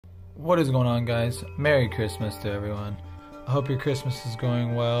What is going on, guys? Merry Christmas to everyone. I hope your Christmas is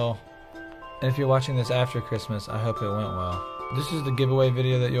going well. And if you're watching this after Christmas, I hope it went well. This is the giveaway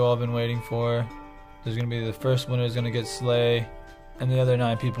video that you all have been waiting for. There's going to be the first winner is going to get sleigh, and the other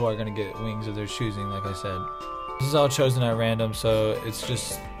 9 people are going to get wings of their choosing, like I said. This is all chosen at random, so it's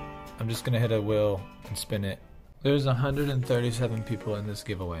just, I'm just going to hit a wheel and spin it. There's 137 people in this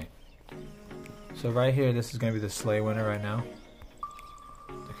giveaway. So right here, this is going to be the sleigh winner right now.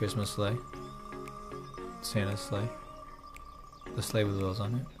 The Christmas sleigh. Santa's sleigh. The sleigh with wheels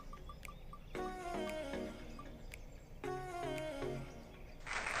on it.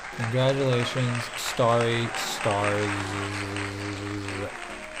 Congratulations, STARRYstars,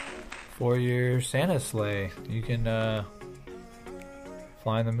 for your Santa sleigh. You can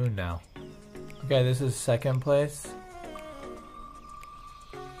fly in the moon now. Okay, this is second place.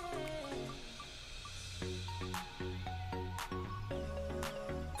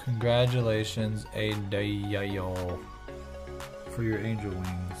 Congratulations, aadya, for your angel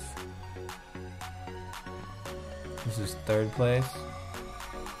wings. This is third place.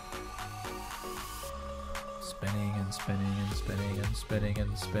 Spinning and spinning and spinning and spinning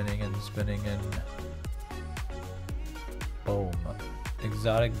and spinning and spinning and boom.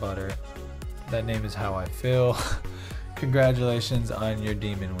 ExoticButter. That name is how I feel. Congratulations on your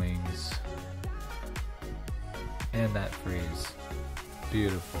demon wings. And that freeze.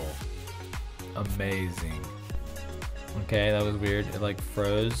 Beautiful. Amazing. Okay, that was weird. It like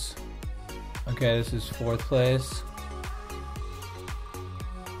froze. Okay, this is fourth place.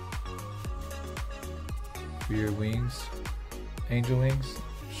 For your wings. Angel wings?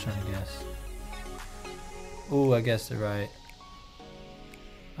 Just trying to guess. Ooh, I guessed it right.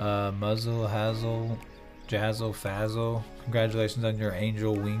 Muzahazzle, Jazzle, Fazzle. Congratulations on your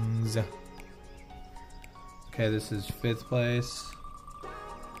angel wings. Okay, this is fifth place.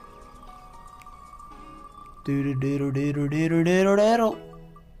 Doodle doodle doodle doodle doodle doodle.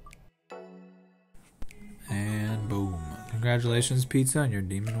 And boom. Congratulations, Pizza, on your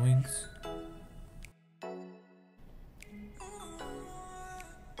demon wings.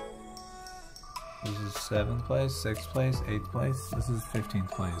 This is 7th place, 6th place, 8th place. This is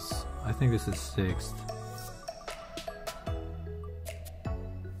 15th place. I think this is 6th.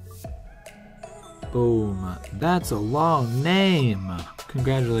 Boom. That's a long name.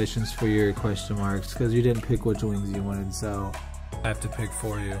 Congratulations for your question marks, because you didn't pick which wings you wanted, so I have to pick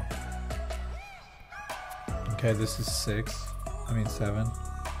for you. Okay, this is 7. I'm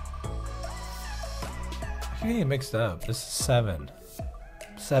getting it mixed up. This is 7.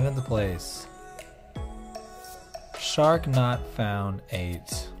 7th place. Shark not found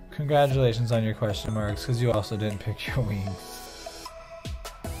 8. Congratulations on your question marks, because you also didn't pick your wings.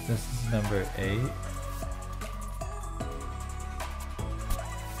 This is number 8.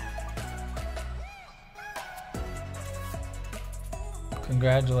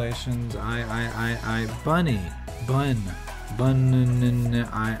 Congratulations, on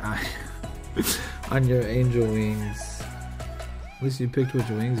your angel wings. At least you picked which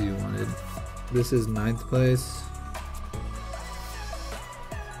wings you wanted. This is 9th place.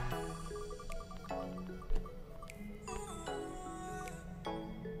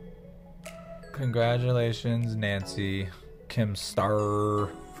 Congratulations, nacykimstarrr,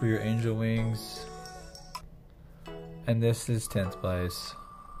 for your angel wings. And this is 10th place.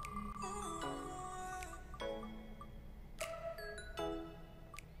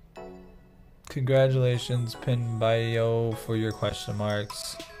 Congratulations, PenBao, for your question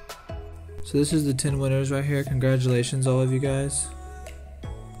marks. So this is the 10 winners right here. Congratulations, all of you guys.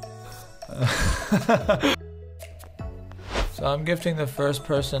 So I'm gifting the first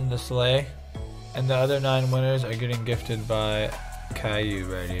person the sleigh, and the other 9 winners are getting gifted by Caillou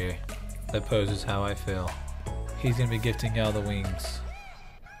right here. That poses how I feel. He's gonna be gifting y'all the wings.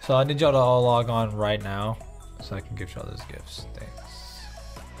 So I need y'all to all log on right now so I can gift y'all those gifts. Thanks.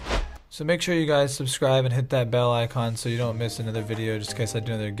 So make sure you guys subscribe and hit that bell icon so you don't miss another video, just in case I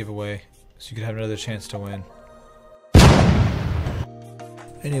do another giveaway, so you can have another chance to win.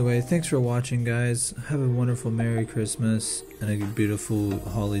 Anyway, thanks for watching, guys. Have a wonderful Merry Christmas and a beautiful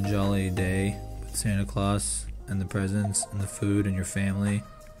holly jolly day with Santa Claus and the presents and the food and your family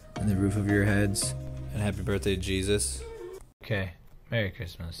and the roof over your heads. And happy birthday, Jesus. Okay, Merry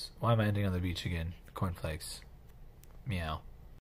Christmas. Why am I ending on the beach again? Cornflakes. Meow.